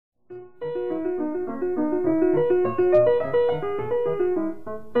We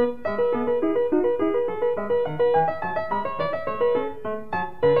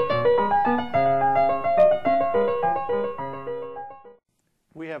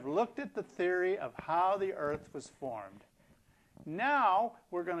have looked at the theory of how the Earth was formed. Now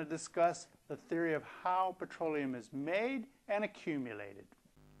we're going to discuss the theory of how petroleum is made and accumulated.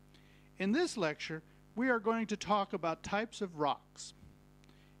 In this lecture, we are going to talk about types of rocks.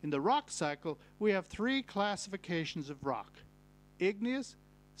 In the rock cycle, we have three classifications of rock: igneous,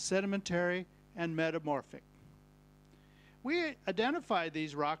 sedimentary, and metamorphic. We identify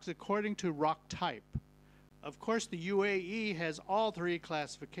these rocks according to rock type. Of course, the UAE has all three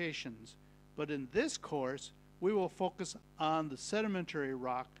classifications, but in this course, we will focus on the sedimentary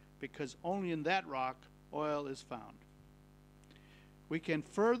rock because only in that rock oil is found. We can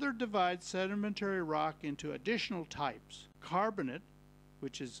further divide sedimentary rock into additional types: carbonate,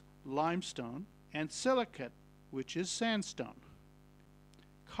 which is limestone, and silicate, which is sandstone.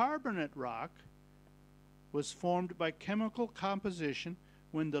 Carbonate rock was formed by chemical composition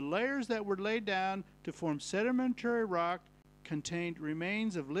when the layers that were laid down to form sedimentary rock contained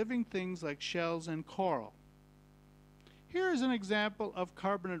remains of living things like shells and coral. Here is an example of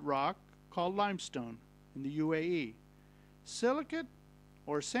carbonate rock called limestone in the UAE. Silicate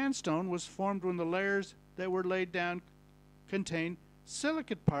or sandstone was formed when the layers that were laid down contained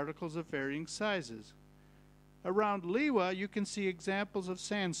silicate particles of varying sizes. Around Liwa, you can see examples of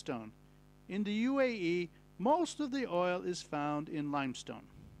sandstone. In the UAE, most of the oil is found in limestone.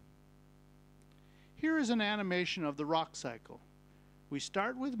 Here is an animation of the rock cycle. We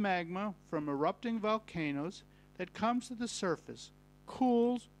start with magma from erupting volcanoes that comes to the surface,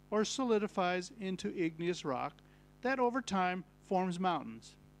 cools or solidifies into igneous rock that over time forms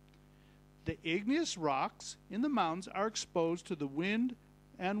mountains. The igneous rocks in the mountains are exposed to the wind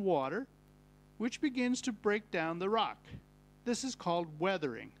and water, which begins to break down the rock. This is called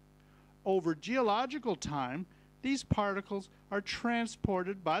weathering. Over geological time, these particles are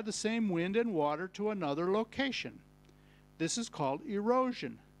transported by the same wind and water to another location. This is called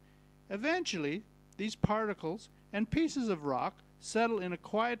erosion. Eventually, these particles and pieces of rock settle in a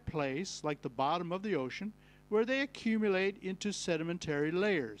quiet place like the bottom of the ocean, where they accumulate into sedimentary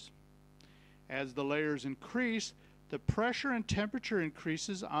layers. As the layers increase, the pressure and temperature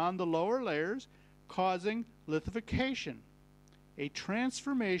increases on the lower layers, causing lithification, a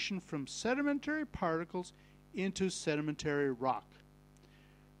transformation from sedimentary particles into sedimentary rock.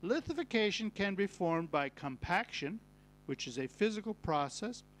 Lithification can be formed by compaction, which is a physical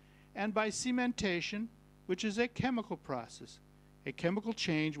process, and by cementation, which is a chemical process, a chemical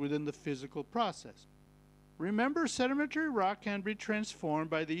change within the physical process. Remember, sedimentary rock can be transformed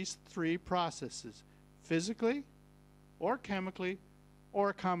by these three processes: physically, or chemically, or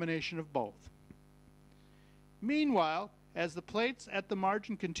a combination of both. Meanwhile, as the plates at the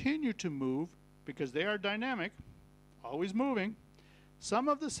margin continue to move, because they are dynamic, always moving, some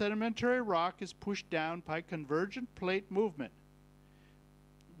of the sedimentary rock is pushed down by convergent plate movement.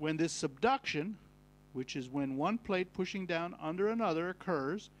 When this subduction, which is when one plate pushing down under another,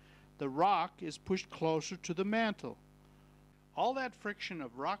 occurs, the rock is pushed closer to the mantle. All that friction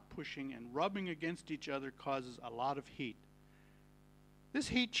of rock pushing and rubbing against each other causes a lot of heat. This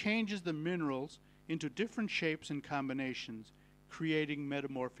heat changes the minerals into different shapes and combinations, creating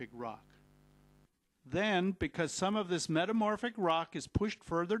metamorphic rock. Then, because some of this metamorphic rock is pushed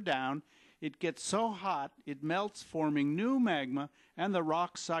further down, it gets so hot it melts, forming new magma, and the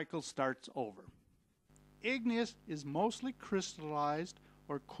rock cycle starts over. Igneous is mostly crystallized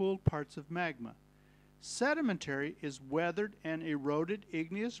or cooled parts of magma. Sedimentary is weathered and eroded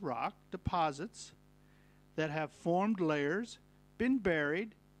igneous rock deposits that have formed layers, been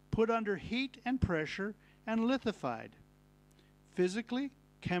buried, put under heat and pressure, and lithified, physically,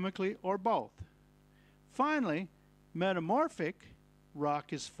 chemically, or both. Finally, metamorphic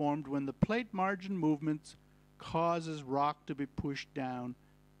rock is formed when the plate margin movements causes rock to be pushed down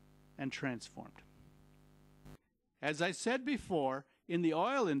and transformed. As I said before, in the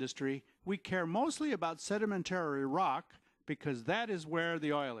oil industry, we care mostly about sedimentary rock because that is where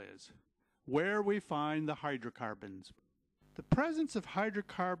the oil is, where we find the hydrocarbons. The presence of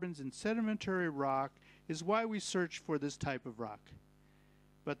hydrocarbons in sedimentary rock is why we search for this type of rock.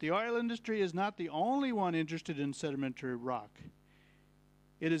 But the oil industry is not the only one interested in sedimentary rock.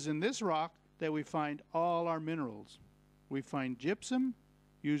 It is in this rock that we find all our minerals. We find gypsum,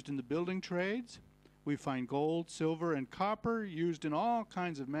 used in the building trades. We find gold, silver, and copper, used in all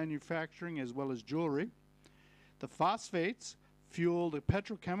kinds of manufacturing as well as jewelry. The phosphates fuel the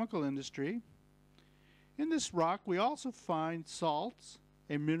petrochemical industry. In this rock, we also find salts,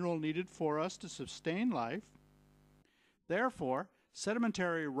 a mineral needed for us to sustain life. Therefore,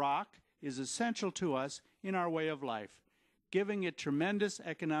 sedimentary rock is essential to us in our way of life, giving it tremendous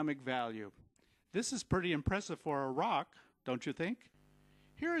economic value. This is pretty impressive for a rock, don't you think?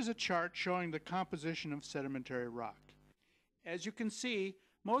 Here is a chart showing the composition of sedimentary rock. As you can see,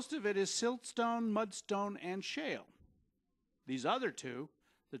 most of it is siltstone, mudstone, and shale. These other two,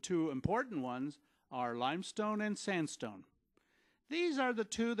 the two important ones, are limestone and sandstone. These are the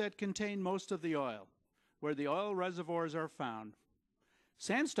two that contain most of the oil, where the oil reservoirs are found.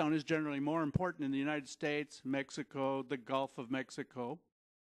 Sandstone is generally more important in the United States, Mexico, the Gulf of Mexico.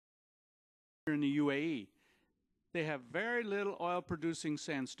 Here in the UAE, they have very little oil-producing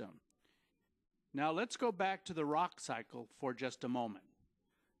sandstone. Now let's go back to the rock cycle for just a moment.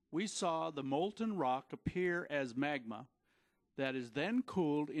 We saw the molten rock appear as magma that is then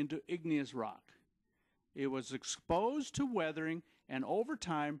cooled into igneous rock. It was exposed to weathering and over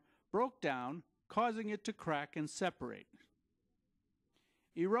time broke down, causing it to crack and separate.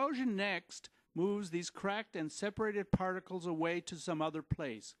 Erosion next moves these cracked and separated particles away to some other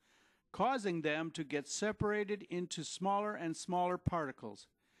place, causing them to get separated into smaller and smaller particles.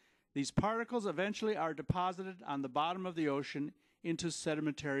 These particles eventually are deposited on the bottom of the ocean into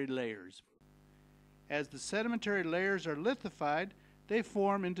sedimentary layers. As the sedimentary layers are lithified, they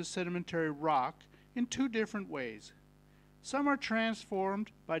form into sedimentary rock in two different ways. Some are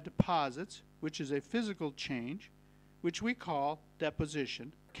transformed by deposits, which is a physical change, which we call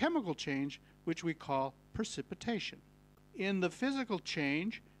deposition, chemical change, which we call precipitation. In the physical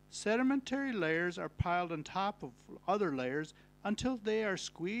change, sedimentary layers are piled on top of other layers until they are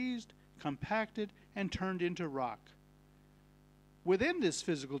squeezed, compacted, and turned into rock. Within this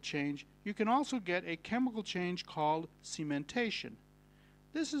physical change, you can also get a chemical change called cementation.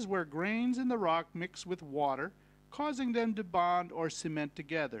 This is where grains in the rock mix with water, causing them to bond or cement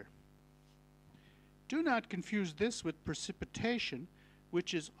together. Do not confuse this with precipitation,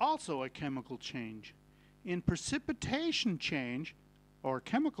 which is also a chemical change. In precipitation change, or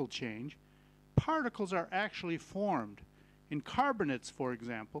chemical change, particles are actually formed. In carbonates, for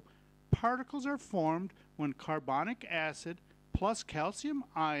example, particles are formed when carbonic acid plus calcium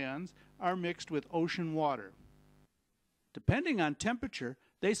ions are mixed with ocean water. Depending on temperature,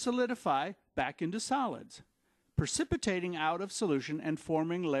 they solidify back into solids, precipitating out of solution and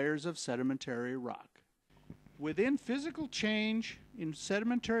forming layers of sedimentary rock. Within physical change in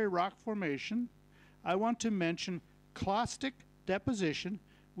sedimentary rock formation, I want to mention clastic deposition,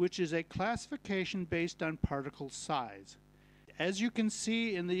 which is a classification based on particle size. As you can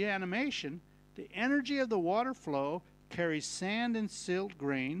see in the animation, the energy of the water flow carries sand and silt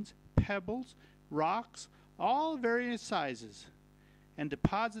grains, pebbles, rocks, all various sizes, and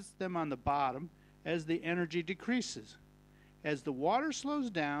deposits them on the bottom as the energy decreases. As the water slows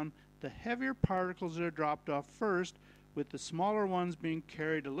down, the heavier particles are dropped off first, with the smaller ones being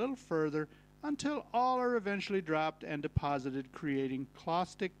carried a little further until all are eventually dropped and deposited, creating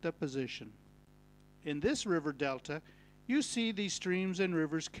clastic deposition. In this river delta, you see these streams and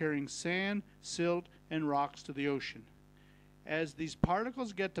rivers carrying sand, silt, and rocks to the ocean. As these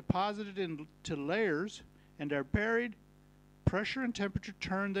particles get deposited into layers and are buried, pressure and temperature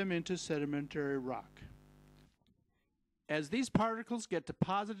turn them into sedimentary rock. As these particles get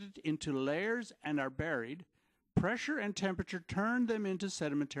deposited into layers and are buried, pressure and temperature turn them into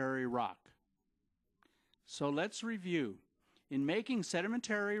sedimentary rock. So let's review. In making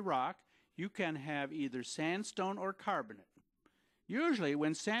sedimentary rock, you can have either sandstone or carbonate. Usually,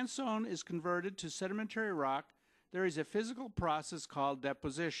 when sandstone is converted to sedimentary rock, there is a physical process called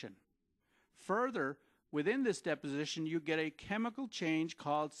deposition. Further, within this deposition, you get a chemical change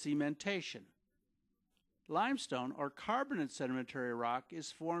called cementation. Limestone or carbonate sedimentary rock is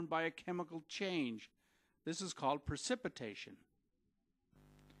formed by a chemical change. This is called precipitation.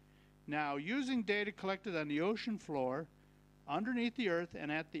 Now, using data collected on the ocean floor, underneath the earth and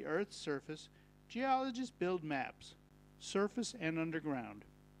at the earth's surface, geologists build maps, surface and underground.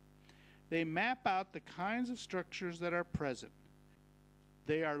 They map out the kinds of structures that are present.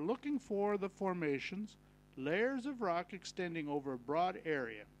 They are looking for the formations, layers of rock extending over a broad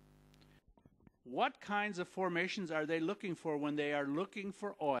area. What kinds of formations are they looking for when they are looking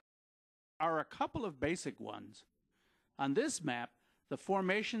for oil? There are a couple of basic ones. On this map, the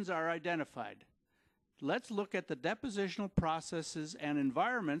formations are identified. Let's look at the depositional processes and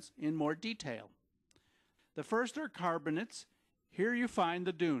environments in more detail. The first are carbonates. Here you find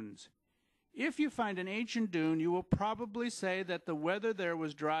the dunes. If you find an ancient dune, you will probably say that the weather there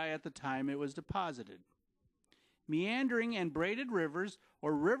was dry at the time it was deposited. Meandering and braided rivers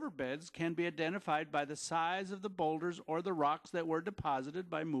or riverbeds can be identified by the size of the boulders or the rocks that were deposited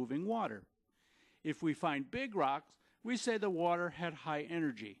by moving water. If we find big rocks, we say the water had high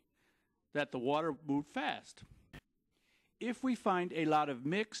energy, that the water moved fast. If we find a lot of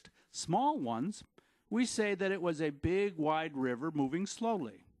mixed, small ones, we say that it was a big, wide river moving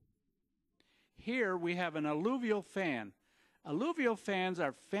slowly. Here we have an alluvial fan. Alluvial fans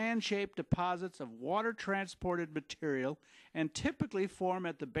are fan-shaped deposits of water-transported material and typically form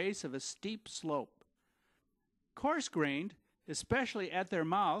at the base of a steep slope. Coarse-grained, especially at their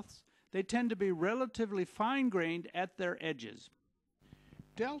mouths, they tend to be relatively fine-grained at their edges.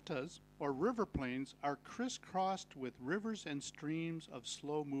 Deltas, or river plains, are crisscrossed with rivers and streams of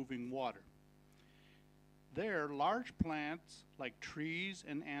slow-moving water. There, large plants like trees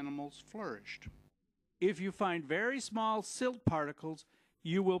and animals flourished. If you find very small silt particles,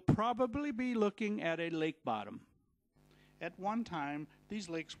 you will probably be looking at a lake bottom. At one time, these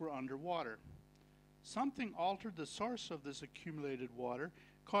lakes were underwater. Something altered the source of this accumulated water,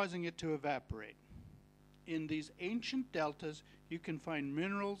 causing it to evaporate. In these ancient deltas, you can find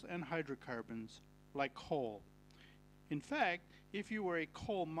minerals and hydrocarbons, like coal. In fact, if you were a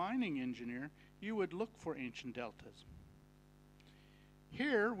coal mining engineer, you would look for ancient deltas.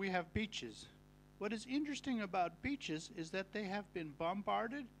 Here we have beaches. What is interesting about beaches is that they have been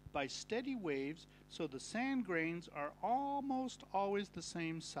bombarded by steady waves, so the sand grains are almost always the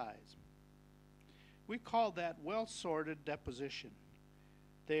same size. We call that well-sorted deposition.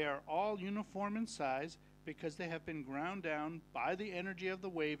 They are all uniform in size because they have been ground down by the energy of the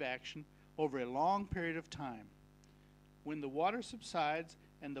wave action over a long period of time. When the water subsides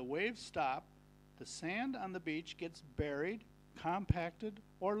and the waves stop, the sand on the beach gets buried, compacted,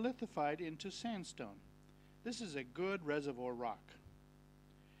 or lithified into sandstone. This is a good reservoir rock.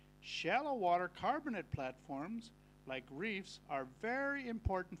 Shallow water carbonate platforms, like reefs, are very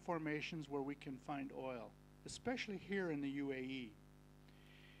important formations where we can find oil, especially here in the UAE.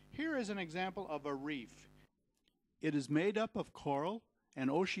 Here is an example of a reef. It is made up of coral and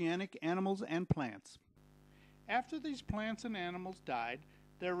oceanic animals and plants. After these plants and animals died,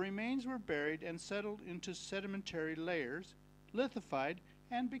 their remains were buried and settled into sedimentary layers, lithified,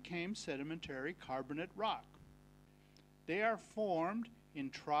 and became sedimentary carbonate rock. They are formed in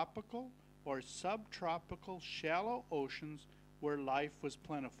tropical or subtropical shallow oceans where life was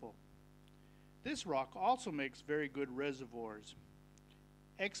plentiful. This rock also makes very good reservoirs.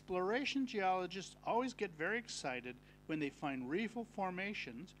 Exploration geologists always get very excited when they find reefal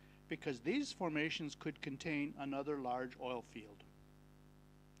formations because these formations could contain another large oil field.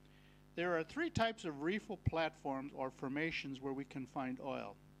 There are three types of reefal platforms or formations where we can find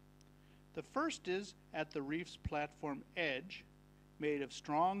oil. The first is at the reef's platform edge, made of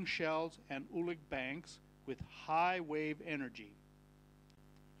strong shells and oolic banks with high wave energy.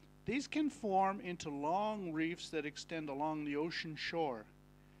 These can form into long reefs that extend along the ocean shore.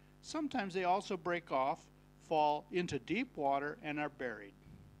 Sometimes they also break off, fall into deep water, and are buried.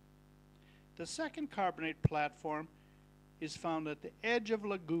 The second carbonate platform is found at the edge of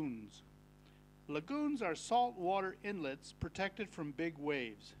lagoons. Lagoons are saltwater inlets protected from big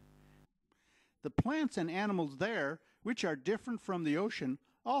waves. The plants and animals there, which are different from the ocean,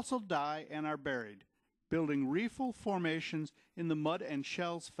 also die and are buried, building reefal formations in the mud and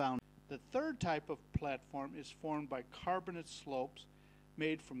shells found. The third type of platform is formed by carbonate slopes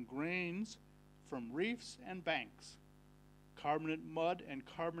made from grains from reefs and banks, carbonate mud and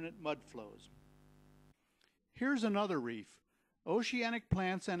carbonate mud flows. Here's another reef. Oceanic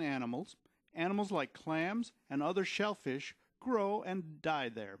plants and animals like clams and other shellfish, grow and die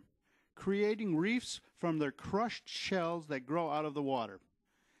there, creating reefs from their crushed shells that grow out of the water.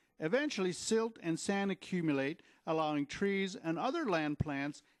 Eventually, silt and sand accumulate, allowing trees and other land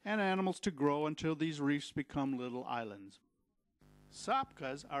plants and animals to grow until these reefs become little islands.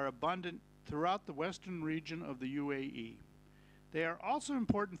 Sapkas are abundant throughout the western region of the UAE. They are also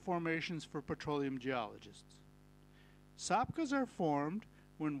important formations for petroleum geologists. Sapkas are formed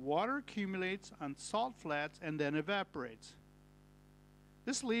when water accumulates on salt flats and then evaporates.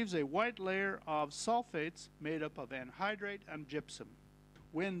 This leaves a white layer of sulfates made up of anhydrite and gypsum.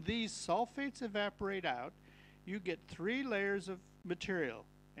 When these sulfates evaporate out, you get three layers of material: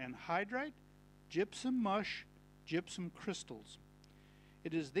 anhydrite, gypsum mush, gypsum crystals.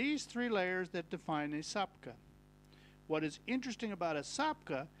 It is these three layers that define a sapka. What is interesting about a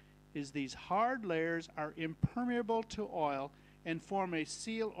sapka is these hard layers are impermeable to oil and form a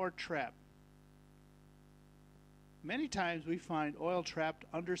seal or trap. Many times we find oil trapped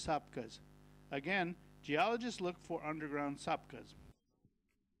under sapkas. Again, geologists look for underground sapkas.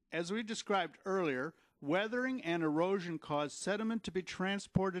 As we described earlier, weathering and erosion cause sediment to be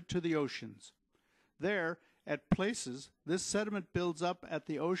transported to the oceans. There, At places, this sediment builds up at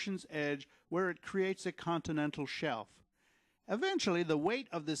the ocean's edge where it creates a continental shelf. Eventually, the weight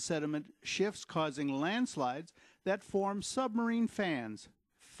of this sediment shifts, causing landslides that form submarine fans.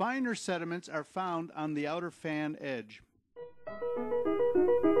 Finer sediments are found on the outer fan edge.